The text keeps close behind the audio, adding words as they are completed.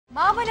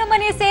ಮಾವನ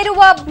ಮನೆ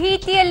ಸೇರುವ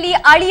ಭೀತಿಯಲ್ಲಿ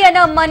ಅಳಿಯನ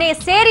ಮನೆ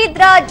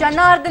ಸೇರಿದ್ರ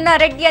ಜನಾರ್ದನ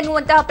ರೆಡ್ಡಿ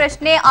ಅನ್ನುವಂತಹ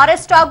ಪ್ರಶ್ನೆ.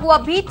 ಅರೆಸ್ಟ್ ಆಗುವ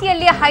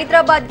ಭೀತಿಯಲ್ಲಿ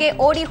ಹೈದರಾಬಾದ್ಗೆ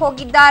ಓಡಿ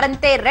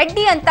ಹೋಗಿದ್ದಾರಂತೆ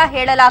ರೆಡ್ಡಿ ಅಂತ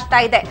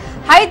ಹೇಳಲಾಗ್ತಾ ಇದೆ.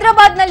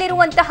 ಹೈದರಾಬಾದ್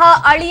ನಲ್ಲಿರುವಂತಹ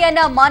ಅಳಿಯನ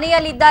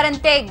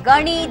ಮನೆಯಲ್ಲಿದ್ದಾರಂತೆ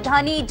ಗಣಿ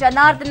ಧನಿ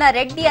ಜನಾರ್ದನ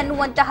ರೆಡ್ಡಿ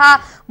ಅನ್ನುವಂತಹ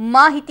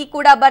ಮಾಹಿತಿ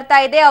ಕೂಡ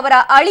ಬರ್ತಾ ಇದೆ. ಅವರ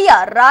ಅಳಿಯ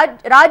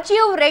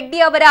ರಾಜೀವ್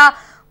ರೆಡ್ಡಿ ಅವರ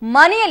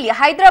ಮನೆಯಲ್ಲಿ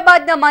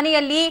ಹೈದರಾಬಾದ್ನ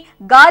ಮನೆಯಲ್ಲಿ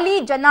ಗಾಲಿ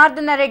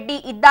ಜನಾರ್ದನ ರೆಡ್ಡಿ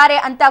ಇದ್ದಾರೆ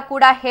ಅಂತ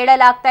ಕೂಡ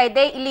ಹೇಳಲಾಗ್ತಾ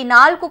ಇದೆ. ಇಲ್ಲಿ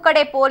 4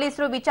 ಕಡೆ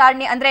ಪೊಲೀಸರು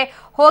ವಿಚಾರಣೆ ಅಂದ್ರೆ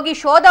ಹೋಗಿ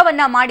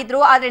ಶೋಧವನ್ನ ಮಾಡಿದ್ರು.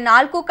 ಆದ್ರೆ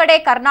 4 ಕಡೆ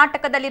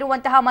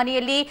ಕರ್ನಾಟಕದಲ್ಲಿರುವಂತಹ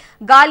ಮನೆಯಲ್ಲಿ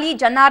ಗಾಲಿ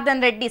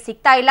ಜನಾರ್ದನ್ ರೆಡ್ಡಿ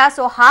ಸಿಗ್ತಾ ಇಲ್ಲ.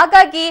 ಸೊ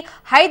ಹಾಗಾಗಿ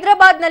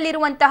ಹೈದರಾಬಾದ್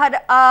ನಲ್ಲಿರುವಂತಹ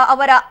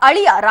ಅವರ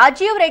ಅಳಿಯ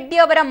ರಾಜೀವ್ ರೆಡ್ಡಿ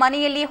ಅವರ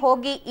ಮನೆಯಲ್ಲಿ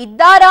ಹೋಗಿ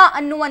ಇದ್ದಾರಾ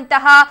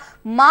ಅನ್ನುವಂತಹ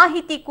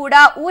ಮಾಹಿತಿ ಕೂಡ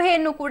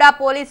ಊಹೆಯನ್ನು ಕೂಡ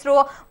ಪೊಲೀಸರು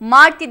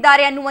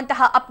ಮಾಡ್ತಿದ್ದಾರೆ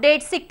ಅನ್ನುವಂತಹ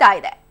ಅಪ್ಡೇಟ್ ಸಿಗ್ತಾ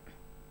ಇದೆ.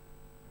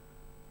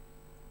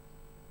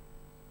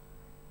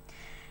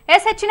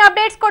 ಹೆಚ್ಚಿನ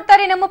ಅಪ್ಡೇಟ್ಸ್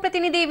ಕೊಡ್ತಾರೆ ನಮ್ಮ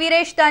ಪ್ರತಿನಿಧಿ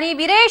ವೀರೇಶ್ ದಾನಿ.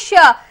 ವೀರೇಶ್,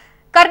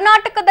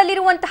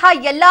 ಕರ್ನಾಟಕದಲ್ಲಿರುವಂತಹ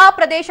ಎಲ್ಲಾ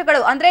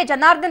ಪ್ರದೇಶಗಳು ಅಂದ್ರೆ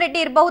ಜನಾರ್ದನ್ ರೆಡ್ಡಿ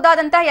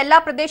ಇರಬಹುದಾದಂತಹ ಎಲ್ಲಾ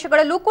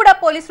ಪ್ರದೇಶಗಳಲ್ಲೂ ಕೂಡ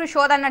ಪೊಲೀಸರು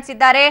ಶೋಧ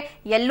ನಡೆಸಿದ್ದಾರೆ,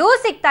 ಎಲ್ಲೂ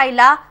ಸಿಗ್ತಾ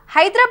ಇಲ್ಲ.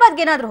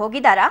 ಹೈದರಾಬಾದ್ಗೆ ಏನಾದ್ರು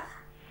ಹೋಗಿದ್ದಾರಾ?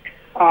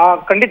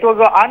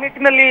 ಖಂಡಿತವಾಗೂ ಆ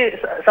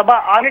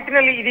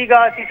ನಿಟ್ಟಿನಲ್ಲಿ ಇದೀಗ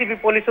ಸಿಸಿಬಿ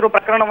ಪೊಲೀಸರು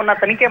ಪ್ರಕರಣವನ್ನ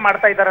ತನಿಖೆ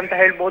ಮಾಡ್ತಾ ಇದ್ದಾರೆ ಅಂತ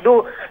ಹೇಳ್ಬೋದು.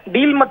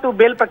 ಡೀಲ್ ಮತ್ತು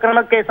ಬೇಲ್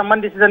ಪ್ರಕರಣಕ್ಕೆ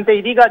ಸಂಬಂಧಿಸಿದಂತೆ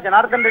ಇದೀಗ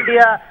ಜನಾರ್ದನ್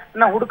ರೆಡ್ಡಿಯ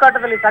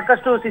ಹುಡುಕಾಟದಲ್ಲಿ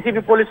ಸಾಕಷ್ಟು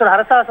ಸಿಸಿಬಿ ಪೊಲೀಸರು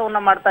ಹರಸಾಹಸವನ್ನ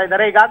ಮಾಡ್ತಾ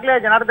ಇದ್ದಾರೆ. ಈಗಾಗಲೇ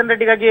ಜನಾರ್ದನ್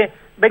ರೆಡ್ಡಿಗಾಗಿ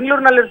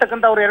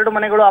ಬೆಂಗಳೂರಿನಲ್ಲಿರ್ತಕ್ಕಂಥ ಅವ್ರ 2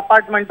 ಮನೆಗಳು,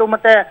 ಅಪಾರ್ಟ್ಮೆಂಟು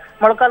ಮತ್ತೆ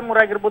ಮೊಳಕಾಲ್ಮೂರು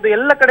ಆಗಿರ್ಬೋದು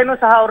ಎಲ್ಲ ಕಡೆನೂ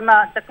ಸಹ ಅವ್ರನ್ನ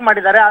ಚೆಕ್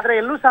ಮಾಡಿದ್ದಾರೆ. ಆದ್ರೆ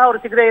ಎಲ್ಲೂ ಸಹ ಅವರು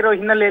ಸಿಗದೇ ಇರೋ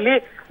ಹಿನ್ನೆಲೆಯಲ್ಲಿ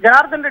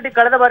ಜನಾರ್ದನ್ ರೆಡ್ಡಿ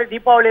ಕಳೆದ ಬಾರಿ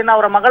ದೀಪಾವಳಿಯನ್ನ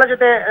ಅವರ ಮಗಳ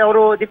ಜೊತೆ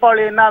ಅವರು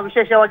ದೀಪಾವಳಿಯನ್ನ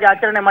ವಿಶೇಷವಾಗಿ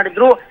ಆಚರಣೆ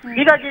ಮಾಡಿದ್ರು.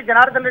 ಹೀಗಾಗಿ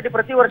ಜನಾರ್ದನ್ ರೆಡ್ಡಿ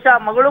ಪ್ರತಿ ವರ್ಷ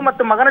ಮಗಳು ಮತ್ತು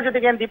ಮಗನ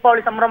ಜೊತೆಗೆ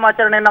ದೀಪಾವಳಿ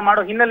ಸಂಭ್ರಮಾಚರಣೆಯನ್ನ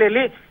ಮಾಡೋ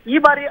ಹಿನ್ನೆಲೆಯಲ್ಲಿ ಈ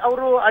ಬಾರಿ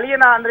ಅವರು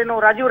ಅಳಿಯನ ಅಂದ್ರೇನು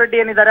ರಾಜೀವ್ ರೆಡ್ಡಿ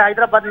ಏನಿದ್ದಾರೆ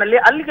ಹೈದರಾಬಾದ್ ನಲ್ಲಿ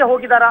ಅಲ್ಲಿಗೆ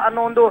ಹೋಗಿದಾರಾ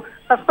ಅನ್ನೋ ಒಂದು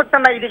ಸಸ್ಪೆಕ್ಟ್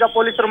ಅನ್ನ ಇದೀಗ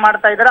ಪೊಲೀಸರು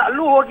ಮಾಡ್ತಾ ಇದ್ದಾರೆ.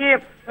 ಅಲ್ಲೂ ಹೋಗಿ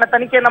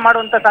ತನಿಖೆಯನ್ನ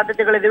ಮಾಡುವಂತ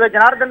ಸಾಧ್ಯತೆಗಳಿವೆ.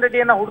 ಜನಾರ್ದನ್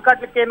ರೆಡ್ಡಿಯನ್ನ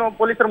ಹುಡುಕಾಟಕ್ಕೆ ಏನು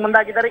ಪೊಲೀಸರು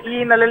ಮುಂದಾಗಿದ್ದಾರೆ. ಈ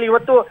ಹಿನ್ನೆಲೆಯಲ್ಲಿ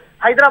ಇವತ್ತು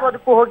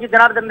ಹೈದರಾಬಾದ್ಗೂ ಹೋಗಿ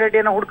ಜನಾರ್ದನ್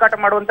ರೆಡ್ಡಿಯನ್ನ ಹುಡುಕಾಟ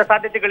ಮಾಡುವಂತ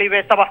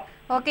ಸಾಧ್ಯತೆಗಳಿವೆ. ಸಭಾ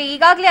ಓಕೆ,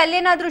 ಈಗಾಗಲೇ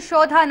ಅಲ್ಲೇನಾದ್ರೂ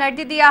ಶೋಧ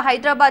ನಡೆದಿದೆಯಾ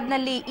ಹೈದರಾಬಾದ್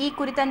ನಲ್ಲಿ ಈ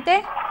ಕುರಿತಂತೆ?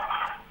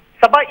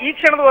 ಸಭಾ ಈ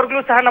ಕ್ಷಣದವರೆಗೂ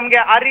ಸಹ ನಮ್ಗೆ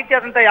ಆ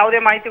ರೀತಿಯಾದಂತಹ ಯಾವುದೇ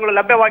ಮಾಹಿತಿಗಳು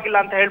ಲಭ್ಯವಾಗಿಲ್ಲ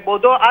ಅಂತ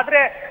ಹೇಳ್ಬೋದು.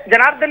 ಆದ್ರೆ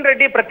ಜನಾರ್ದನ್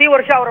ರೆಡ್ಡಿ ಪ್ರತಿ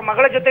ವರ್ಷ ಅವರ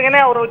ಮಗಳ ಜೊತೆಗೇನೆ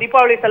ಅವರು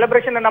ದೀಪಾವಳಿ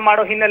ಸೆಲೆಬ್ರೇಷನ್ ಅನ್ನ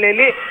ಮಾಡೋ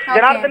ಹಿನ್ನೆಲೆಯಲ್ಲಿ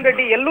ಜನಾರ್ದನ್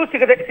ರೆಡ್ಡಿ ಎಲ್ಲೂ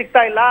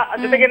ಸಿಗ್ತಾ ಇಲ್ಲ.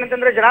 ಜೊತೆಗೆ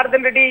ಏನಂತಂದ್ರೆ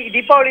ಜನಾರ್ದನ್ ರೆಡ್ಡಿ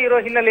ದೀಪಾವಳಿ ಇರೋ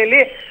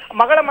ಹಿನ್ನೆಲೆಯಲ್ಲಿ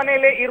ಮಗಳ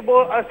ಮನೆಯಲ್ಲೇ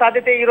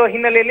ಸಾಧ್ಯತೆ ಇರೋ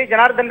ಹಿನ್ನೆಲೆಯಲ್ಲಿ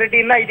ಜನಾರ್ದನ್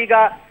ರೆಡ್ಡಿಯನ್ನ ಇದೀಗ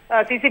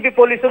ಸಿಸಿಬಿ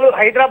ಪೊಲೀಸರು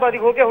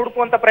ಹೈದರಾಬಾದ್ಗೆ ಹೋಗಿ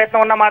ಹುಡುಕುವಂತ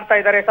ಪ್ರಯತ್ನವನ್ನ ಮಾಡ್ತಾ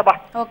ಇದ್ದಾರೆ. ಸಭಾ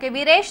ಓಕೆ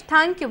ವೀರೇಶ್,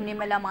 ಥ್ಯಾಂಕ್ ಯು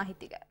ನಿಮ್ಮೆಲ್ಲ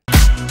ಮಾಹಿತಿಗೆ.